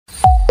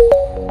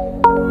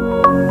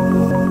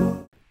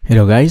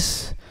Hello guys,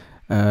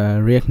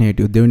 React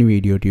Native දෙවනි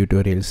video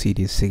tutorial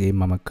series එකේ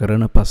මම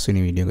කරන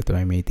පස්වෙනි වීඩියෝ එක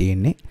තමයි මේ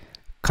තියෙන්නේ.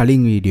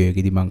 කලින් වීඩියෝ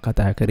එකේදී මම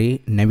කතා කරේ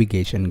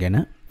navigation ගැන.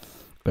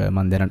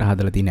 මම දැනට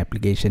හදලා තියෙන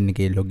application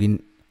එකේ login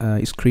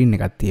screen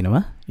එකක්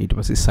තියෙනවා. ඊට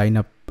පස්සේ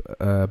sign up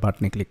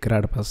button එක click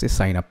කරාට පස්සේ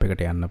sign up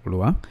එකට යන්න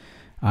පුළුවන්.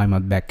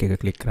 ආයෙමත් back එක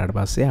click කරාට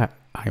පස්සේ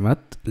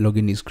ආයෙමත්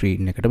login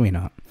screen එකට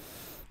එනවා.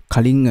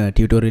 කලින්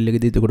ටියුටෝරියල්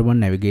එකේදී එතකොට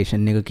මම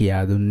navigation එක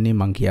කියා දුන්නේ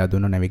මම කියා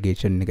දුන්නා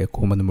navigation එක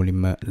කොහොමද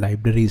මුලින්ම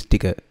libraries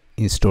ටික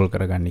install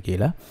කරගන්න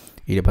කියලා.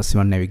 ඊට පස්සේ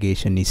මම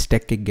navigation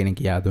stack එක ගැන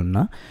කියා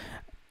දුන්නා.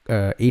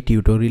 ඒ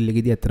ටියුටෝරියල්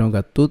එකේදී අතරම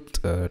ගත්තොත්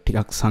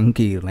ටිකක්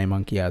සංකීර්ණයි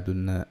මම කියා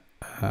දුන්න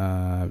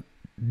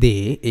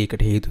දේ.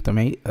 ඒකට හේතුව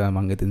තමයි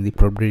මම එතනදී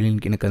programming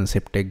කියන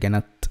concept එක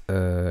ගැනත්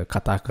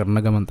කතා කරන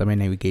ගමන් තමයි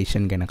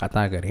navigation ගැන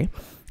කතා කරේ.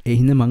 ඒ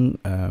හින්දා මම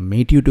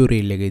මේ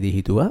ටියුටෝරියල් එකේදී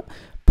හිතුවා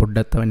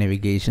පොඩ්ඩක් තව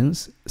navigations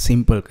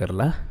simple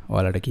කරලා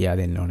ඔයාලට කියා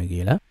දෙන්න ඕනේ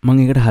කියලා.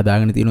 මම ඒකට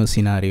හදාගෙන තියෙන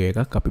scenario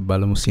එකක් අපි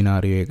බලමු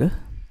scenario එක.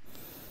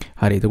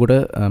 හරි එතකොට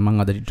මම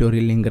අද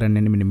tutorial එකෙන්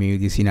කරන්නේ මෙන්න මේ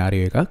විදිහේ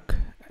scenario එකක්.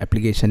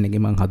 application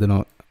එකේ මම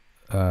හදනවා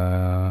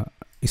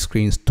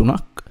screens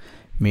තුනක්.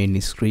 main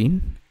screen,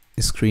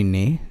 screen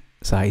A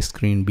සහ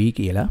screen B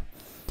කියලා.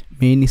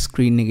 main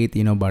screen එකේ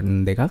තියෙන button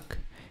දෙකක්.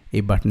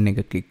 ඒ button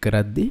එක click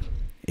කරද්දී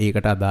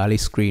ඒකට අදාළ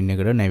screen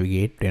එකට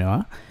navigate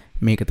වෙනවා.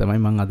 මේක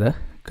තමයි මම අද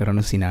කරන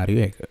scenario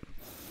එක.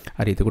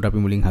 හරි එතකොට අපි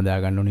මුලින්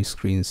හදාගන්න ඕනේ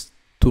screens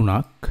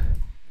තුනක්.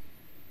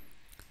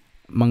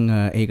 මම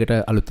ඒකට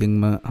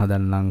අලුතින්ම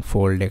හදන්නම්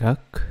folder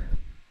එකක්.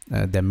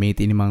 දැන් මේ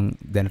තියෙන්නේ මම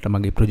දැනට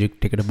මගේ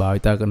project එකට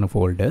භාවිතා කරන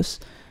folders.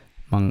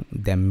 මම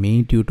දැන්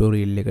මේ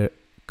tutorial එක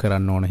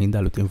කරන්න ඕන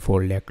හින්දා අලුතින්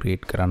folder එකක්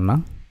create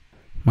කරන්නම්.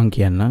 මම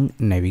කියන්නම්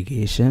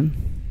navigation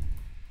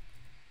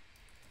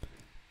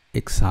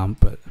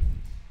example.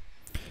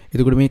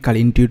 එතකොට මේ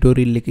කලින්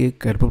ටියුටෝරියල් එකේ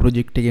කරපු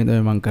ප්‍රොජෙක්ට් එකේ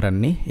තමයි මම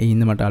කරන්නේ. ඒ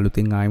හින්දා මට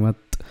අලුතින්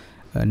ආයෙමත්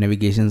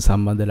navigation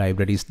සම්බන්ධ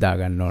libraries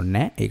දාගන්න ඕනේ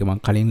නැහැ. ඒක මම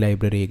කලින්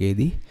library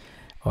එකේදී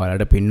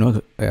ඔයාලට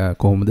පෙන්නුවා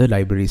කොහොමද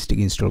libraries ටික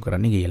install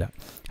කරන්නේ කියලා.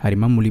 හරි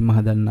මම මුලින්ම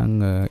හදන්නම්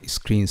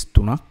screens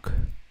තුනක්.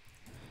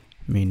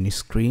 main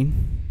screen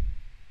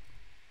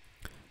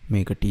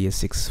මේක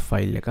ts6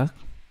 file එකක්.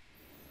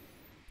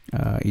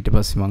 ඊට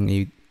පස්සේ මම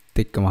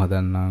ඒත් එක්කම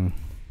හදන්නම්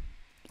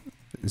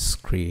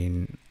screen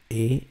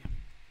A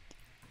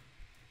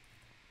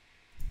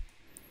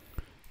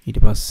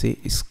ඊට පස්සේ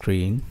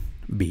screen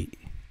B.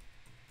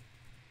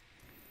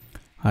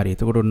 හරි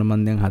එතකොට ඔන්න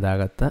මම දැන්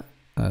හදාගත්තා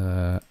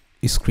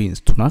screens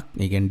තුනක්.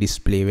 ඒ කියන්නේ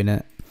display වෙන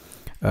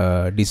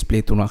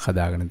display තුනක්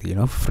හදාගෙන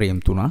තියෙනවා frame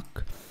තුනක්.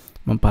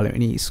 මම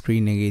පළවෙනි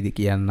screen එකේදී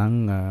කියන්නම්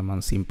මම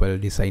simple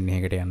design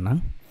එකකට යන්නම්.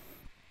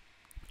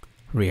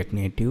 React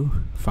Native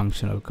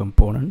functional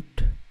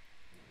component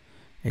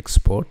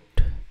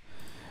export.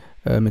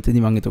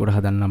 මෙතනදී මම එතකොට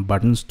හදන්නම්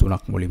buttons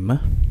තුනක් මුලින්ම.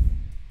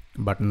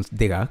 buttons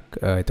දෙකක්.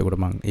 එතකොට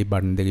මම ඒ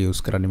button දෙක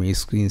use කරන්නේ මේ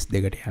screens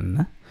දෙකට යන්න.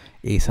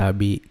 A සහ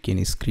B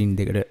කියන screen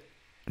දෙකට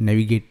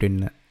navigate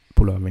වෙන්න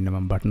පුළුවන් වෙන්න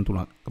මම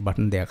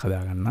button දෙකක්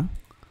හදාගන්නම්.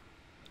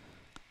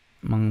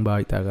 මම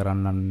භාවිතා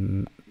කරන්නම්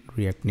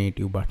React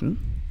Native button.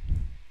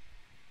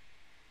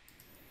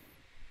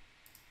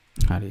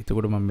 හරි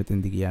එතකොට මම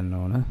මෙතනදි කියන්න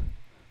ඕන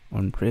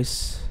on press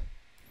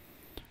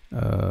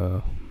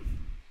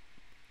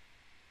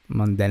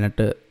මම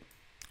දැනට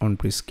on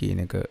press කියන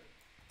එක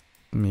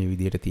මේ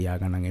විදිහට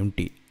තියාගන්න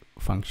empty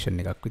function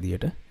එකක්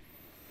විදිහට.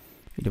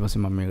 ඊට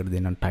පස්සේ මම මේකට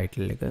දෙන්නම්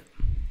title එක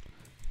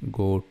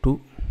go to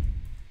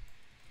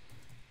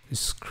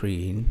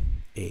screen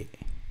A.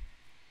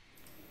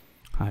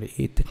 හරි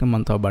ඒත් එක්ක මම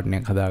තව බටන්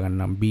එකක්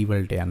හදාගන්නම් B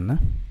වලට යන්න.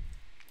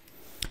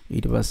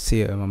 ඊට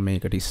පස්සේ මම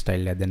මේකට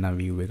style එකක් දෙන්නම්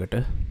view එකට.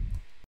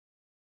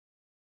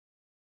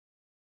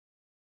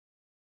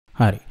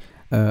 හරි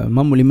මම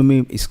මුලින්ම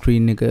මේ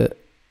screen එක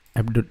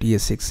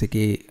app.ts6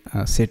 එකේ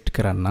set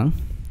කරන්නම්.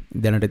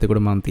 දැනට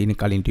එතකොට මම තියෙන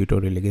කලින්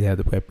ටියුටෝරියල් එකේ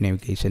හදපු app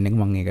navigation එක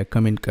මම ඒක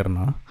කමෙන්ට්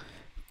කරනවා.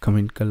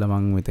 කමෙන්ට් කළා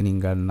මම මෙතනින්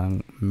ගන්නම්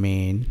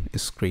main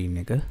screen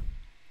එක.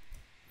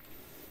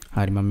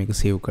 හරි මම මේක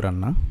save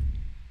කරන්නම්.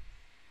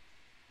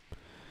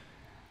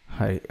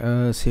 හරි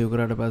save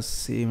කරාට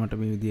පස්සේ මට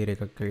මේ විදිහට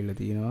එකක් ඇවිල්ලා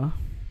තියෙනවා.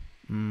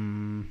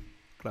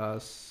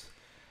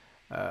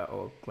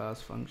 class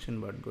function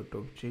but got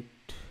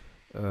object.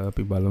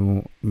 අපි බලමු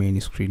main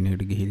screen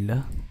එකට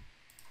ගිහිල්ලා.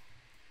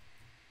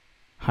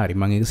 හරි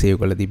මම ඒක සේව්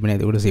කරලා තිබුණා.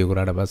 ඒකට සේව්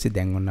කරාට පස්සේ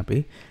දැන් ඔන්න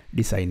අපේ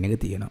ඩිසයින් එක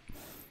තියෙනවා.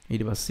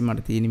 ඊට පස්සේ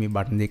මට තියෙන්නේ මේ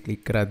බටන් දෙක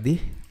ක්ලික් කරද්දී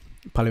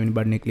පළවෙනි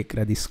බටන් එක ක්ලික්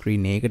කරද්දී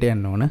ස්ක්‍රීන් A එකට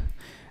යන්න ඕන.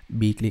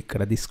 B ක්ලික්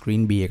කරද්දී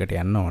ස්ක්‍රීන් B එකට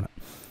යන්න ඕන.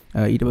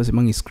 ඊට පස්සේ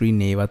මම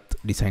ස්ක්‍රීන් A වත්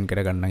ඩිසයින්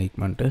කරගන්නම්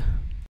ඉක්මනට.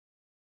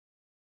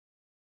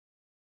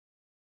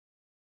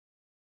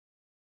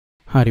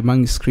 හරි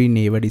මම ස්ක්‍රීන්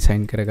A ව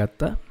ඩිසයින්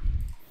කරගත්තා.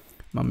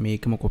 මම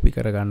මේකම කොපි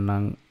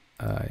කරගන්නම්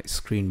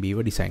ස්ක්‍රීන් B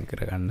ව ඩිසයින්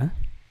කරගන්න.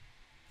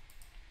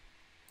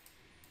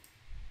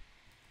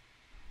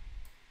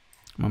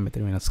 මම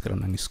මෙතන වෙනස්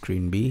කරන්නම්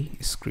screen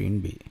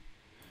B.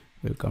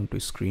 welcome to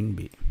screen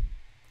B.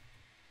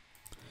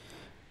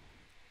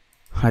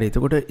 හරි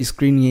එතකොට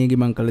screen A ගේ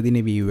මම කළා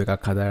දිනේ view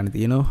එකක් හදාගන්න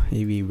තියෙනවා.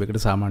 ඒ view එකට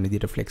සාමාන්‍ය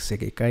විදිහට flex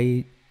එක එකයි.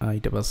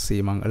 ඊට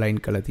පස්සේ මම align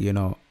කරලා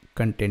තියෙනවා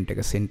content එක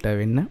center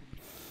වෙන්න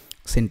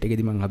center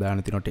එකේදී මම හදාගෙන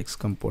තියෙනවා text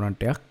component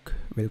එකක්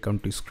welcome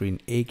to screen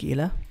A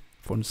කියලා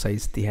font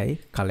size 30යි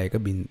color එක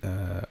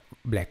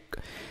black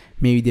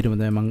මේ විදිහටම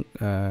තමයි මම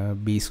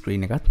B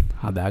screen එකත්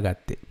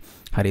හදාගත්තේ.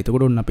 හරි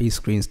එතකොට ඔන්න අපි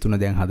screens තුන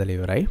දැන් හදලා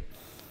ඉවරයි.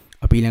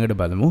 අපි ඊළඟට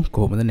බලමු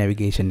කොහොමද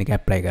navigation එක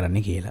apply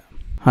කරන්නේ කියලා.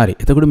 හරි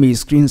එතකොට මේ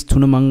screens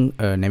තුන මම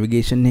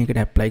navigation එකකට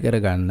apply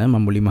කරගන්න මම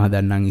මුලින්ම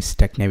හදන්නම්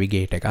stack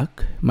navigate එකක්.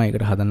 මම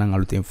ඒකට හදන්නම්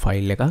අලුතෙන්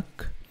file එකක්.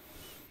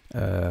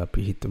 අපි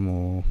හිතමු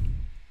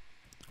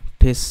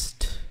test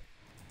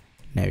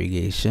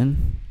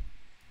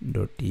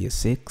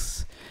navigation.tsx.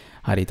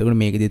 හරි එතකොට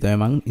මේකදී තමයි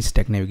මම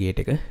stack navigate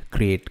එක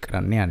create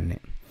කරන්න යන්නේ.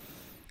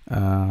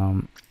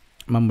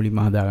 මම මුලින්ම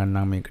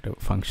හදාගන්නම් මේකට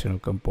functional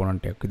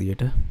component එකක්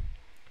විදියට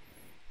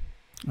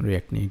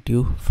React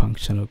Native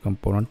functional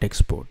component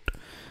export.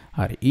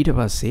 හරි ඊට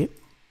පස්සේ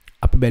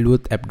අපි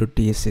බැලුවොත්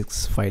app.tsx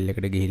ෆයිල්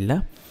එකට ගිහිල්ලා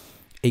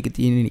ඒකේ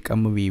තියෙන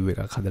නිකම්ම view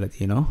එකක් හදලා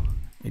තියෙනවා.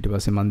 ඊට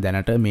පස්සේ මම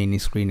දැනට main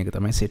screen එක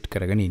තමයි set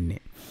කරගෙන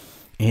ඉන්නේ.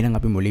 එහෙනම්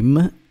අපි මුලින්ම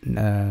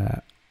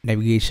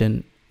navigation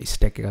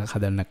stack එකක්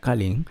හදන්න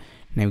කලින්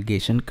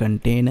navigation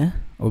container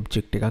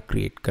object එකක්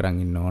create කරන්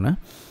ඉන්න ඕන.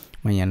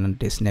 මම යන්න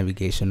test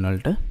navigation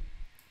වලට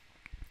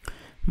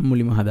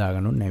මුලින්ම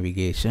හදාගන්න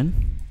navigation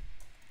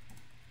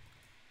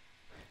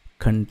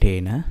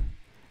container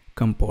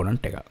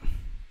component එකක්.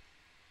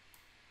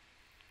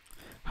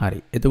 හරි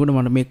එතකොට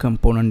මට මේ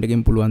component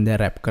එකෙන් පුළුවන් දේ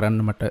wrap කරන්න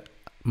මට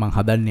මම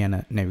හදන්න යන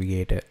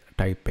navigator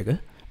type එක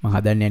මම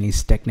හදන්න යන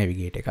stack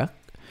navigator එකක්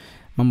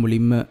මම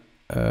මුලින්ම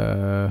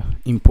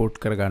import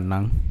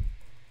කරගන්නම්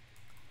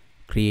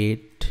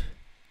create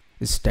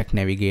stack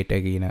navigator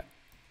කියන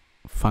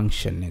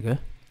function එක.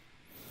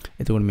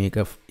 එතකොට මේක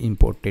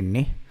import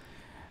වෙන්නේ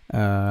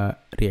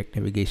react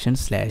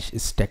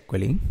navigation/stack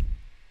වලින්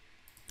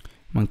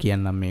මම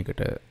කියන්නම්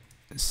මේකට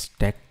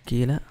stack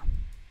කියලා.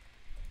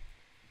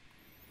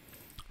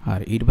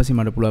 හරි ඊට පස්සේ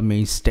මට පුළුවන්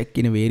මේ stack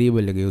කියන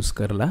variable එක use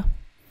කරලා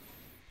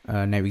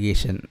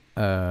navigation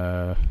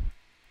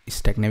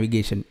stack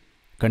navigation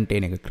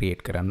container එක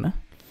create කරන්න.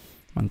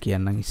 මම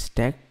කියන්නම්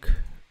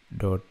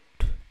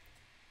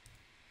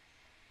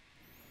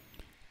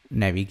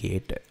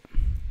stack.navigator.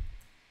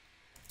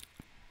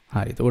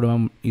 හරි එතකොට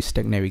මම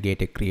stack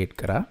navigator create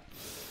කරා.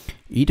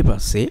 ඊට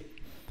පස්සේ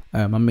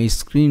මම මේ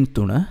screen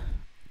තුන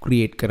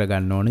create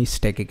කරගන්න ඕන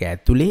stack එක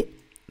ඇතුලේ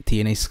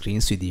තියෙන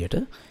screens විදියට.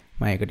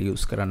 මම ඒකට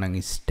use කරන්නම්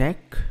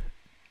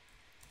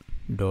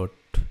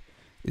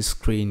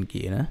stack.screen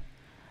කියන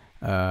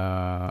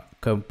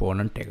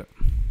component එක.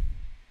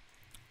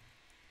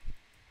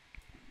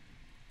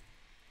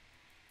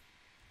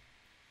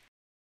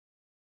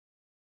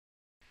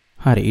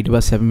 හරි ඊට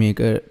පස්සේ අපි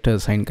මේකට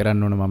assign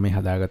කරන්න ඕන මම මේ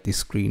හදාගත්ත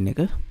screen එක.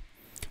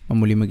 මම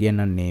මුලින්ම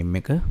කියන්නම් name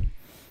එක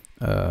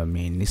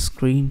main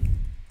screen.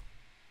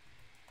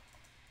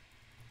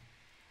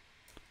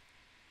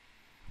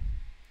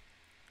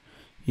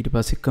 ඊට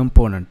පස්සේ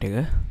component එක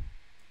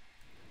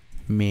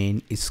main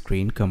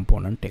screen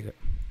component එක.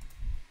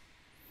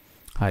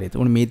 හරි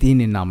එතකොට මේ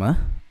තියෙන්නේ නම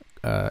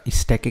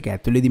stack එක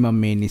ඇතුලේදී මම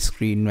main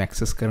screen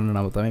access කරන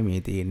නම තමයි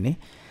මේ තියෙන්නේ.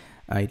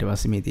 ඊට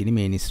පස්සේ මේ තියෙන්නේ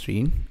main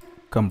screen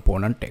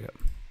component එක.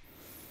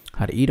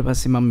 හරි ඊට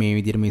පස්සේ මම මේ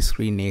විදිහට මේ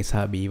screen A සහ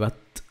B වත්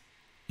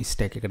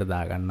stack එකට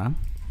දාගන්නම්.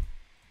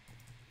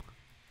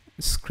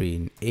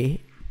 screen A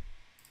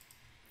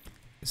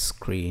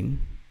screen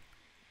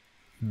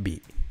B.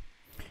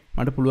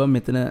 මට පුළුවන්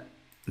මෙතන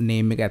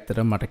name එක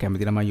ඇත්තටම මට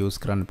කැමති නම් use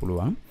කරන්න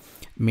පුළුවන්.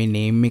 මේ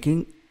name එකෙන්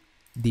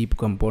දීපු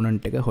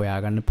component එක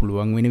හොයාගන්න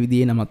පුළුවන් වෙන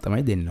විදිහේ නමක්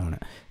තමයි දෙන්න ඕන.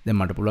 දැන්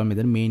මට පුළුවන්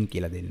මෙතන main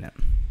කියලා දෙන්න.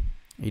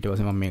 ඊට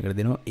පස්සේ මම මේකට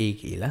දෙනවා A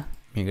කියලා.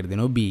 මේකට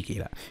දෙනවා B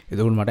කියලා.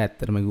 එතකොට මට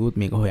ඇත්තටම ගියොත්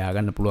මේක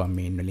හොයාගන්න පුළුවන්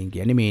main වලින්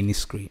කියන්නේ main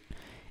screen.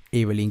 A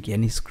වලින්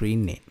කියන්නේ screen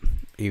name.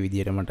 ඒ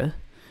විදිහට මට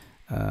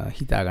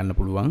හිතා ගන්න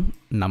පුළුවන්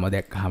නම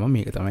දැක්කහම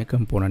මේක තමයි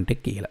component එක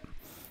කියලා.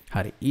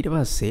 හරි ඊට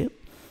පස්සේ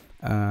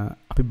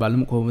අපි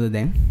බලමු කොහොමද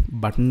දැන්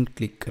බටන්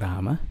ක්ලික්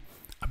කරාම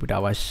අපිට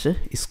අවශ්‍ය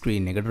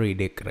ස්ක්‍රීන් එකට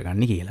රීඩෙක්ට්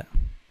කරගන්න කියලා.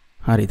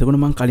 හරි එතකොට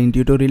මම කලින්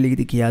ටියුටෝරියල්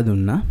එකේදී කියා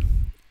දුන්නා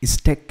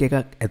ස්ටැක් එකක්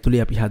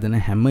ඇතුලේ අපි හදන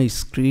හැම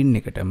ස්ක්‍රීන්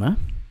එකටම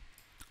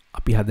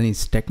අපි හදන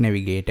ස්ටැක්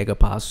නැවිගේටර් එක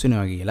පාස්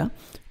වෙනවා කියලා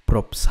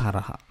props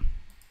හරහා.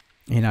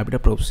 එහෙනම් අපිට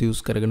props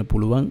use කරගෙන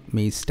පුළුවන්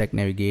මේ ස්ටැක්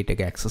නැවිගේටර්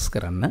එක access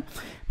කරන්න.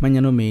 මම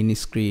යනවා main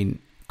screen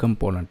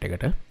component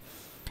එකට.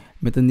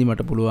 මෙතනදී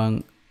මට පුළුවන්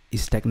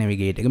ස්ටැක්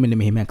නැවිගේටර් එක මෙන්න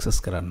මෙහෙම access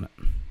කරන්න.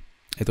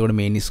 එතකොට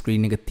main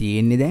screen එක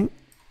තියෙන්නේ දැන්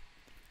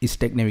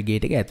stack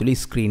navigator එක ඇතුලේ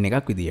screen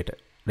එකක් විදියට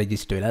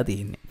register වෙලා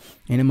තියෙන්නේ.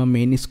 එහෙනම් මම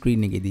main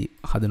screen එකේදී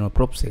හදනවා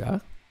props එකක්.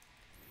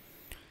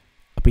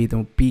 අපි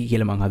හිතමු p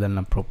කියලා මම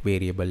හදන්නම් prop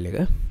variable එක.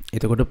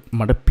 එතකොට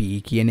මට p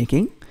කියන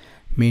එකෙන්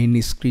main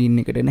screen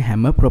එකට එන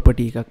හැම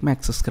property එකක්ම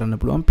access කරන්න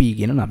පුළුවන් p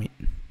කියන නමින්.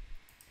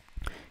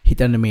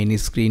 හිතන්න main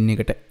screen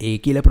එකට a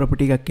කියලා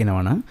property එකක්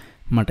එනවා නම්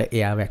මට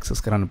එයාව access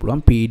කරන්න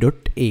පුළුවන්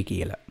p.a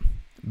කියලා.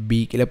 b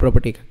කියලා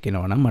property එකක්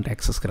එනවා නම් මට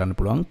access කරන්න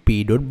පුළුවන්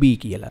p.b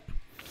කියලා.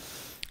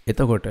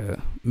 එතකොට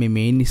මේ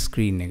main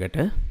screen එකට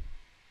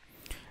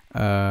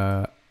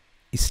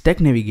stack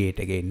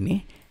navigator එක එන්නේ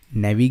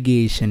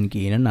navigation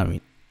කියන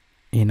නමින්.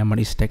 එහෙනම්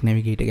මට stack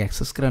navigate එක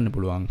access කරන්න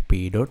පුළුවන්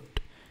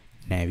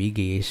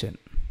p.navigation.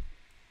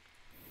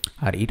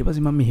 හරි ඊට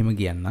පස්සේ මම මෙහෙම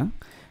කියන්නම්.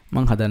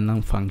 මම හදන්නම්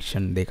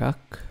function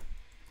දෙකක්.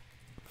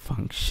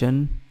 function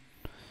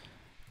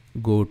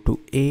go to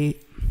a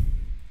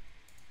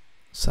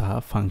සහ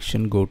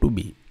function go to b.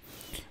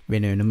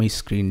 වෙන වෙනම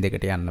screen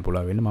දෙකට යන්න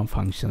පුළුවන් වෙන මම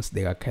functions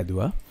දෙකක්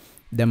හැදුවා.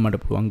 දැන් මට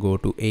පුළුවන් go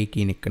to a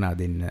කියන එක නා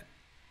දෙන්න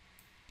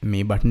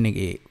මේ බටන්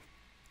එකේ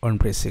on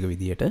press එක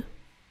විදියට.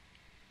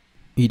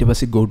 ඊට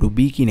පස්සේ go to b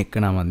කියන එක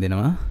නා මම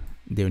දෙනවා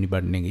දෙවෙනි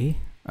බටන් එකේ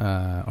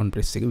on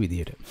press එක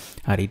විදියට.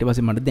 හරි ඊට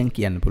පස්සේ මට දැන්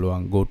කියන්න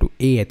පුළුවන් go to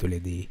a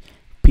ඇතුලේදී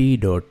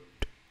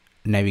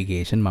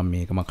p.navigation මම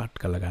මේකම කට්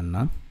කරලා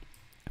ගන්නම්.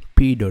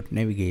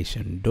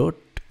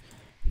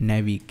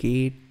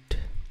 p.navigation.navigate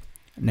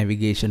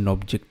navigation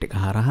object එක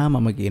හරහා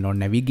මම කියනවා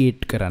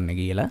navigate කරන්න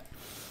කියලා.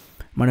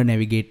 මට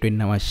navigate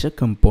වෙන්න අවශ්‍ය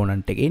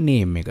component එකේ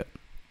name එක.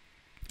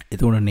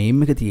 එතකොට name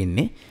එක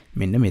තියෙන්නේ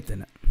මෙන්න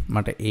මෙතන.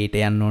 මට a ට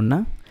යන්න ඕන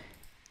නම්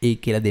a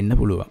කියලා දෙන්න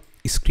පුළුවන්.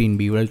 screen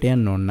b වලට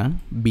යන්න ඕන නම්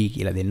b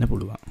කියලා දෙන්න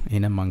පුළුවන්.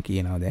 එහෙනම් මම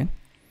කියනවා දැන්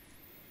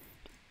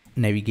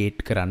navigate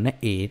කරන්න a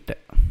ට.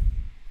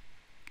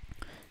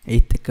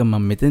 ඒත් එක්ක මම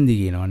මෙතනදී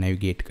කියනවා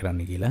navigate කරන්න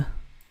කියලා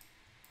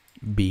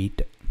b ට.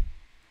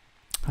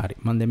 හරි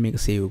මම දැන් මේක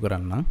save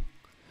කරන්නම්.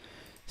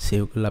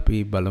 save කරලා අපි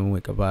බලමු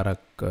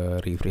එකපාරක්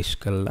refresh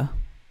කරලා.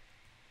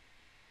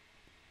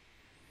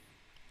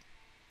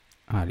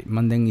 හරි මම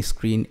දැන්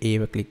screen a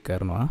එක click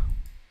කරනවා.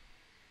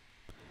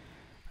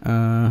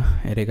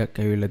 error එකක්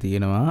ඇවිල්ලා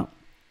තියෙනවා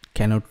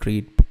cannot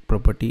read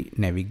property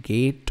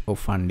navigate of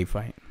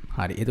undefined.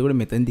 හරි එතකොට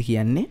මෙතනදී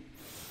කියන්නේ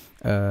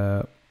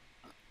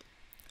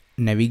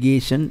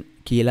navigation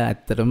කියලා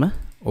ඇත්තටම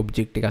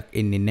object එකක්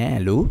එන්නේ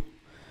නෑලු.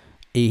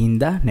 ඒ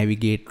හින්දා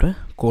navigate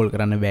call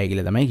කරන්න බෑ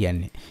කියලා තමයි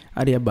කියන්නේ.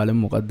 හරි අපි බලමු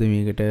මොකද්ද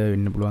මේකට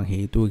වෙන්න පුළුවන්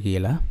හේතුව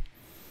කියලා.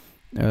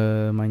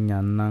 මම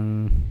යන්නම්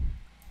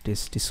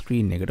test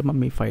screen එකට. මම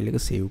මේ file එක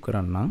save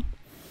කරන්නම්.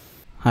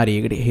 හරි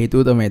ඒකට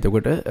හේතුව තමයි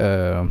එතකොට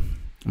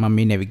මම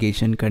මේ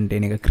navigation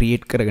content එක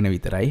create කරගෙන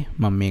විතරයි.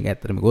 මම මේක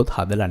ඇත්තටම ගොත්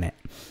හදලා නැහැ.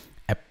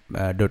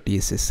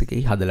 app.tss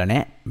එකේ හදලා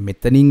නැහැ.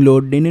 මෙතනින්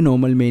load වෙන්නේ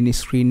normal main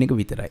screen එක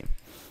විතරයි.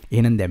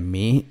 එහෙනම් දැන්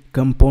මේ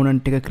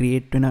component එක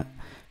create වෙන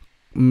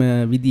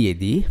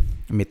විදියේදී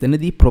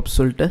මෙතනදී props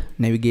වලට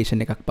navigation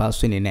එකක් pass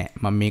වෙන්නේ නැහැ.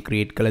 මම මේ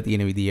create කරලා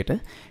තියෙන විදියට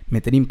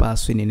මෙතනින් pass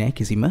වෙන්නේ නැහැ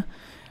කිසිම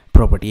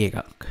property එකක්.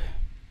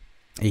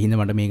 ඒ හින්දා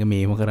මට මේක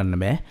මේව කරන්න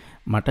බෑ.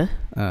 මට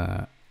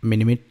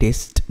මෙන්න මේ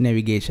test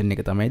navigation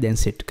එක තමයි දැන්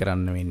set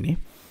කරන්න වෙන්නේ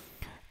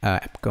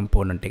app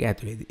component එක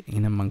ඇතුලේදී.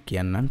 එහෙනම් මම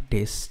කියන්නම්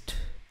test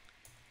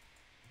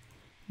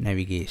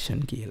navigation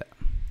කියලා.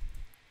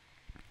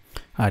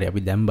 හරි අපි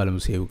දැන්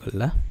බලමු save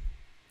කරලා.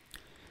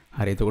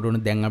 හරි එතකොට උන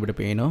දැන් අපිට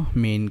පේනවා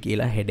main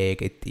කියලා header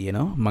එකක්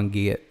තියෙනවා. මම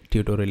ගිය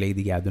tutorial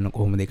එකේදී ගියාදුන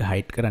කොහොමද ඒක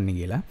hide කරන්න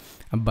කියලා.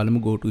 අපි බලමු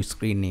go to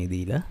screen එකේ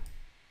දීලා.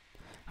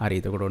 හරි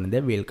එතකොට උන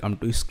දැන් welcome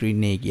to screen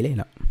එක කියලා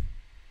එනවා.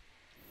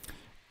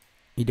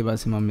 ඊට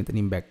පස්සේ මම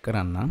මෙතනින් back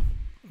කරන්නම්.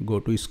 go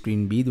to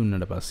screen b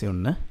දුන්නට පස්සේ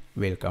ඔන්න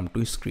welcome to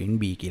screen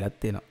b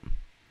කියලාත් එනවා.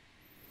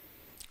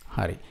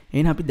 හරි.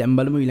 එහෙනම් අපි දැන්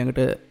බලමු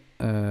ඊළඟට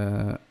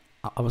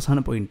අවසාන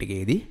point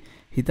එකේදී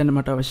හිතන්න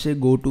මට අවශ්‍ය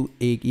go to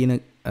a කියන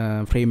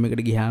frame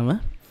එකට ගියාම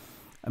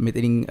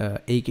මෙතනින්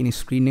a කියන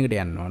screen එකට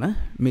යන්න ඕන.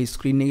 මේ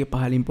screen එකේ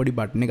පහලින් පොඩි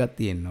button එකක්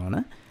තියෙන්න ඕන.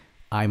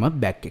 ආයෙමත්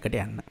back එකට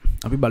යන්න.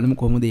 අපි බලමු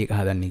කොහොමද ඒක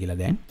හදන්නේ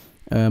කියලා දැන්.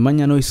 මම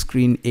යනවා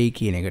screen a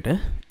කියන එකට.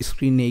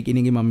 screen a කියන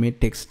එකේ මම මේ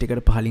text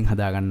එකට පහලින්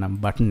හදාගන්නම්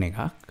button එකක්.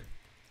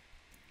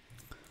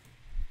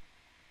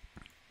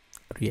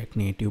 React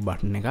Native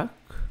button එකක්.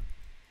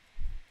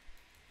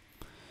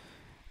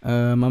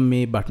 මම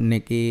මේ button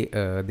එකේ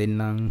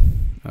දෙන්නම්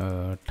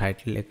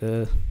title එක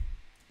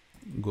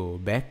go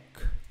back.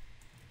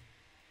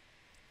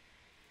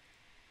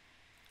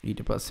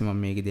 ඊට පස්සේ මම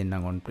මේකේ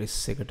දෙන්නම් on press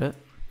එකට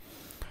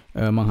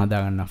මම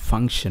හදාගන්න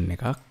function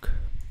එකක්.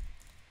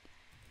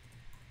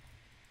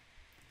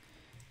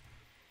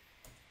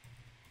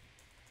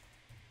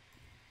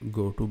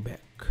 go to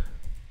back.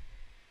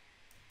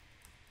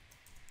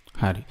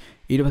 හරි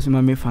ඊට පස්සේ මම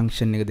මේ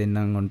function එක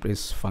දෙන්නම් on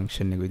press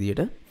function එක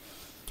විදියට.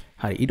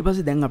 හරි ඊට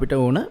පස්සේ දැන් අපිට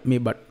ඕන මේ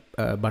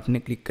button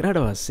එක click කරාට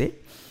පස්සේ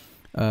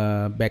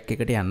back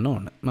එකට යන්න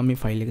ඕන. මම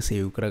මේ file එක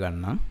save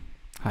කරගන්නම්.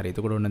 හරි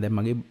එතකොට ඔන්න දැන්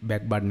මගේ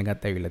back button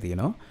එකත් ඇවිල්ලා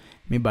තියෙනවා.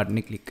 මේ button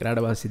එක click කරාට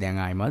පස්සේ දැන්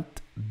ආයෙමත්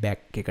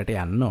back එකට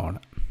යන්න ඕන.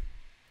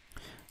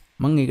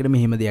 මම ඒකට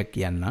මෙහෙම දෙයක්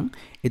කියන්නම්.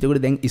 එතකොට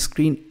දැන්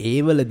screen A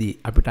වලදී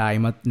අපිට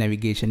ආයෙමත්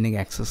navigation එක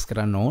access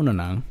කරන්න ඕන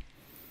නම්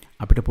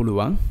අපිට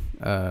පුළුවන්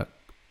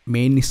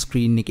main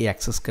screen එකේ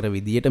access කර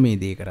විදියට මේ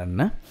දේ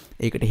කරන්න.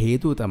 ඒකට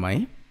හේතුව තමයි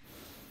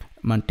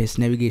මම test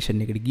navigation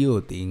එකට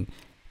ගියොත්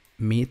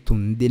මේ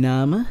තුන්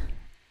දෙනාම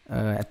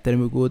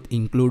ඇත්තටම ගොත්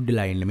include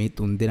වෙලා ඉන්නේ. මේ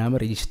තුන් දෙනාම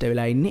register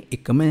වෙලා ඉන්නේ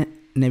එකම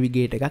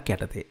navigate එකක්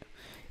යටතේ.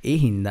 ඒ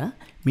හින්දා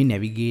මේ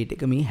navigate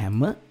එක මේ හැම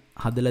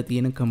හදලා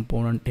තියෙන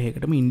component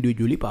එකකටම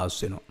individually pass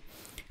වෙනවා.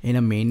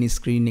 එහෙනම් main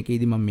screen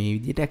එකේදී මම මේ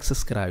විදියට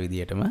access කරා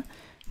විදියටම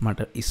මට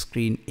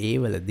screen A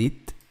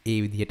වලදීත් ඒ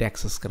විදියට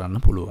access කරන්න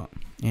පුළුවන්.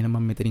 එහෙනම්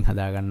මම මෙතනින්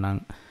හදාගන්නම්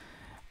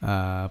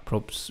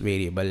props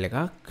variable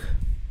එකක්.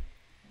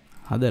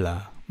 හදලා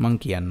මං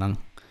කියන්නම්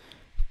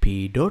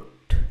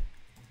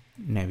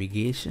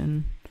p.navigation.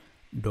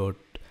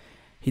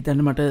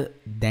 හිතන්න මට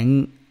දැන්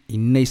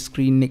ඉන්න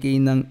ස්ක්‍රීන් එකේ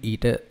ඉඳන්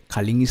ඊට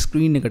කලින්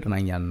ස්ක්‍රීන් එකට නම්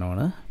යන්න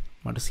ඕන.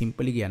 මට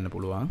සිම්පලි කියන්න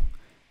පුළුවන්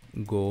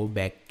go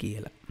back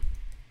කියලා.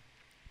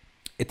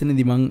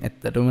 එතනදී මං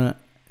ඇත්තටම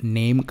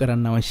නේම්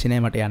කරන්න අවශ්‍ය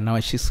නැහැ. මට යන්න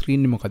අවශ්‍ය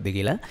ස්ක්‍රීන් එක මොකද්ද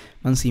කියලා.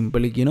 මං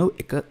සිම්පලි කියනවා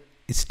එක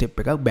ස්ටෙප්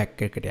එකක් බෑක්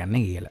එකට යන්න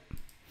කියලා.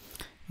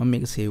 මම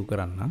මේක සේව්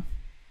කරන්නම්.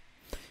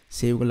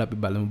 සේව් කරලා අපි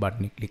බලමු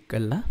බටන් එක ක්ලික්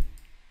කරලා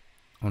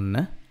ඔන්න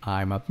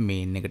ආයෙමත්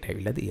මේන් එකට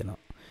ඇවිල්ලා තියෙනවා.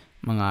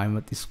 මම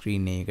ආයෙමත්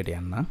ස්ක්‍රීන් එකකට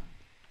යන්නම්.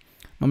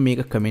 මම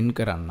මේක කමෙන්ට්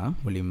කරන්නම්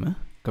මුලින්ම.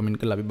 කමෙන්ට්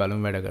කරලා අපි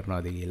බලමු වැඩ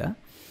කරනවද කියලා.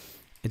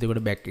 එතකොට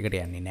බෑක් එකට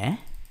යන්නේ නැහැ.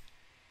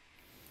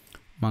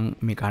 මම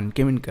මේක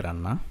අන්කමෙන්ට්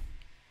කරන්නම්.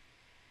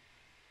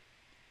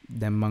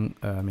 දැන් මම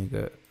මේක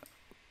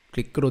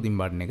ක්ලික් කරොත්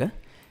බටන් එක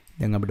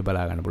දැන් අපිට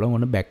බලා ගන්න පුළුවන්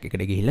ඔන්න බෑක්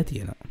එකට ගිහිල්ලා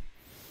තියෙනවා.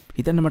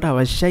 හිතන්න මට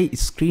අවශ්‍යයි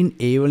ස්ක්‍රීන්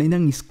A වල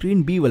ඉඳන් ස්ක්‍රීන්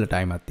B වලට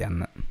ආයිමත්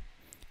යන්න.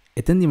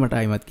 එතෙන්දි මට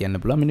ආයිමත් කියන්න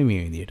පුළුවන් මෙන්න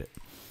මේ විදිහට.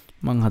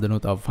 මම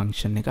හදනවා තව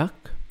ෆන්ක්ෂන්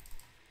එකක්.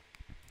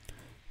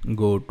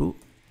 go to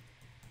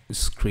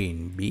screen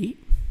B.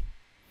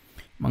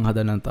 මම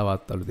හදනවා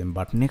තවත් අලුතෙන්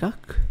බටන්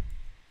එකක්.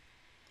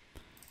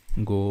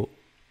 go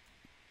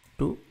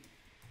to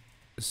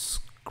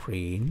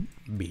screen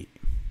B.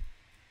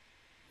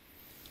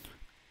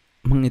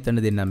 මම එතන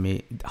දෙන්නම් මේ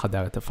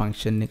හදාගත්ත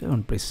ෆන්ක්ෂන් එක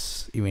on press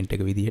event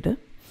එක විදිහට.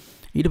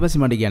 ඊට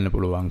පස්සේ මට කියන්න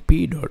පුළුවන්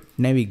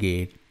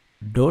p.navigate.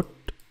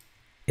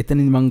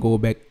 එතනින් මම go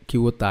back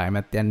කිව්වොත්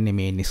ආයෙමත් යන්නේ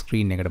මේ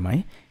ස්ක්‍රීන් එකටමයි.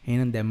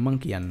 එහෙනම් දැන් මම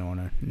කියන්න ඕන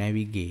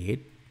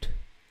navigate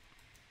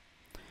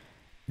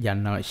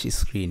යන්න අවශ්‍ය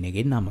ස්ක්‍රීන්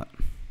එකේ නම.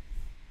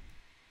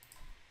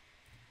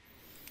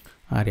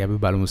 හරි අපි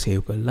බලමු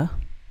සේව් කරලා.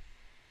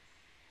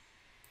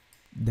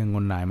 දැන්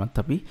ඔන්න ආයෙමත්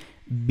අපි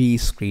B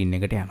ස්ක්‍රීන්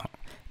එකට යනවා.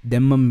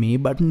 දැන් මම මේ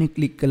බටන් එක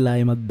ක්ලික් කරලා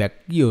ආයෙමත් බෑක්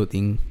ගියොත්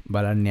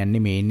බලන්න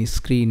යන්නේ මේන්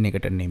ස්ක්‍රීන්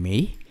එකට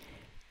නෙමෙයි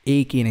A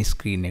කියන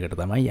ස්ක්‍රීන් එකට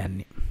තමයි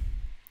යන්නේ.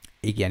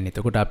 ඒ කියන්නේ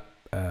එතකොට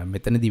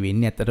මෙතනදී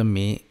වෙන්නේ අතට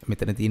මේ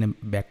මෙතන තියෙන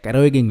බෑක්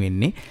ඇරෝ එකෙන්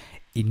වෙන්නේ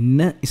ඉන්න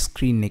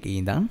ස්ක්‍රීන් එකේ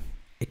ඉඳන්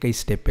එක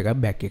ස්ටෙප් එකක්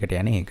බෑක් එකට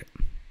යන එක.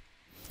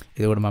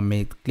 එතකොට මම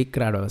මේ ක්ලික්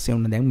කරාට පස්සේ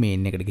ඔන්න දැන්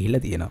මේන් එකට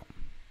ගිහිල්ලා තියෙනවා.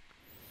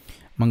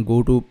 මම go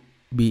to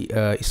B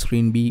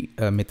screen B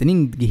මෙතනින්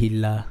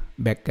ගිහිල්ලා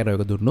බෑක් ඇරෝ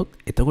එක දුන්නොත්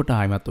එතකොට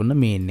ආයෙමත් ඔන්න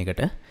මේන්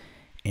එකට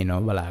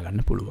එනවා බලා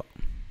ගන්න පුළුවන්.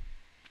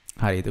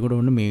 හරි එතකොට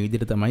ඔන්න මේ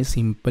විදිහට තමයි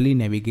සිම්පලි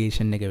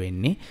නැවිගේෂන් එක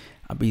වෙන්නේ.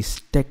 අපි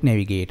ස්ටැක්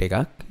නැවිගේට් එකක්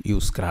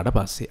යූස් කරාට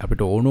පස්සේ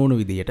අපිට ඕන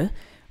විදිහට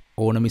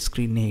ඕනම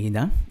ස්ක්‍රීන් එකක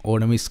ඉඳන්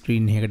ඕනම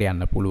ස්ක්‍රීන් එකකට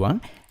යන්න පුළුවන්.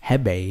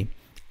 හැබැයි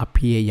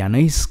අපි යන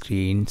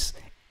ස්ක්‍රීන්ස්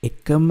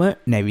එකම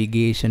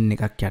නැවිගේෂන්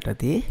එකක්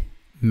යටතේ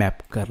මැප්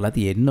කරලා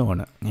තියෙන්න ඕන.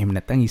 එහෙම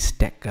නැත්නම්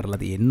ස්ටැක් කරලා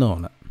තියෙන්න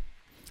ඕන.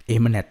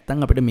 එහෙම නැත්නම්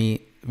අපිට මේ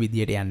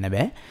විදිහට යන්න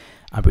බෑ.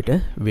 අපිට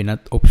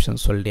වෙනත්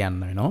ඔප්ෂන්ස් වලට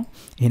යන්න වෙනවා.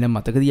 එහෙනම්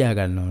මතක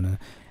තියාගන්න ඕන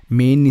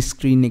මේන්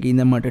ස්ක්‍රීන් එකේ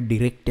ඉඳන් මට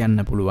ඩිරෙක්ට් යන්න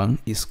පුළුවන්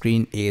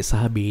ස්ක්‍රීන් A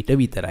සහ B ට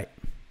විතරයි.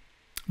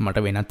 මට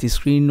වෙනත්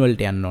ස්ක්‍රීන්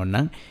වලට යන්න ඕන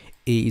නම්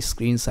ඒ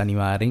ස්ක්‍රීන්ස්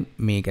අනිවාර්යෙන්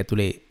මේක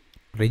ඇතුලේ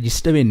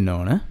රෙජිස්ටර් වෙන්න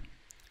ඕන.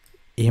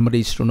 එහෙම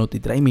රෙජිස්ටර් වුණොත්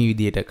විතරයි මේ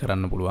විදිහට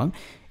කරන්න පුළුවන්.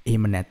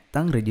 එහෙම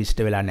නැත්නම්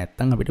රෙජිස්ටර් වෙලා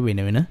නැත්නම් අපිට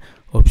වෙන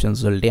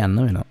ඔප්ෂන්ස් වලට යන්න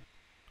වෙනවා.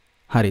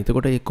 හරි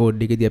එතකොට මේ කෝඩ්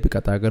එකේදී අපි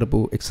කතා කරපු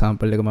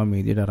එක්සැම්පල් එක මම මේ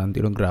විදිහට අරන්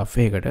තියෙනවා graph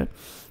එකකට.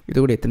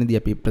 එතකොට එතනදී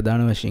අපි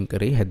ප්‍රධාන වශයෙන්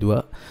කරේ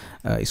හැදුවා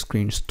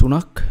ස්ක්‍රීන්ස්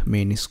තුනක්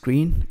මේන්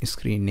ස්ක්‍රීන්,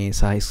 ස්ක්‍රීන් A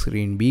සහ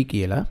ස්ක්‍රීන් B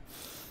කියලා.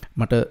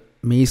 මට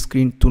මේ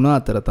ස්ක්‍රීන් තුන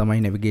අතර තමයි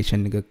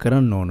නැවිගේෂන් එක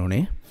කරන්න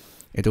ඕනේ.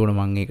 එතකොට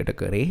මම ඒකට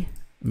කරේ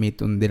මේ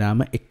තුන් දෙනාම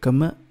එකම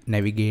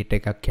නැවිගේට්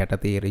එකක්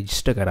යටතේ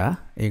රෙජිස්ටර් කරා.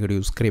 ඒකට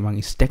යූස් කරේ මම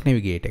ස්ටැක්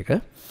නැවිගේට් එක.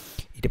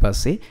 ඊට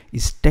පස්සේ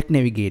ස්ටැක්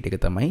නැවිගේට් එක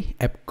තමයි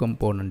ඇප්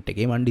කම්පොනන්ට්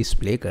එකේ මම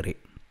ඩිස්ප්ලේ කරේ.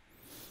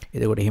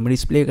 එතකොට එහෙම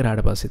ඩිස්ප්ලේ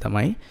කරාට පස්සේ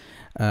තමයි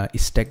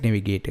ස්ටැක්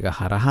නැවිගේට් එක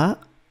හරහා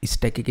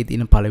ස්ටැක් එකේ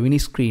තියෙන පළවෙනි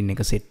ස්ක්‍රීන්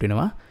එක සෙට්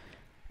වෙනවා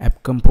ඇප්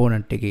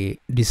කම්පොනන්ට් එකේ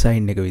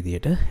ඩිසයින් එක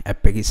විදියට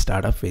ඇප් එකේ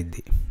ස්ටාර්ට් අප්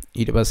වෙද්දී.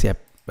 ඊට පස්සේ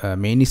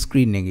මේන්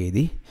ස්ක්‍රීන්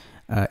එකේදී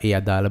ඒ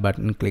අදාළ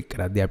බටන් ක්ලික්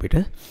කරද්දී අපිට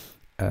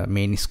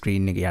මේන්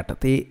ස්ක්‍රීන් එක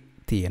යටතේ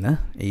තියෙන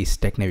ඒ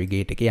ස්ටැක්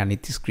නැවිගේට් එකේ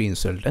අනිත්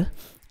ස්ක්‍රීන්ස් වලට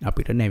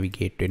අපිට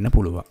නැවිගේට් වෙන්න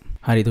පුළුවන්.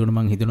 හරි එතකොට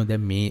මම හිතනවා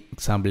දැන් මේ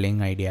එක්සැම්පල්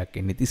එකෙන් අයිඩියා එකක්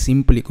එන්නේ. ඉතින්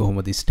සිම්පලි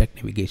කොහොමද ස්ටැක්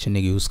නැවිගේෂන්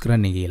එක යූස්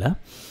කරන්නේ කියලා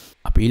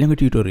අපි ඊළඟ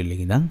ටියුටෝරියල්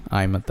එකේ ඉඳන්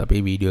ආයෙමත්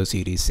අපේ වීඩියෝ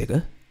සීරීස් එක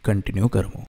කන්ටිනියු කරමු.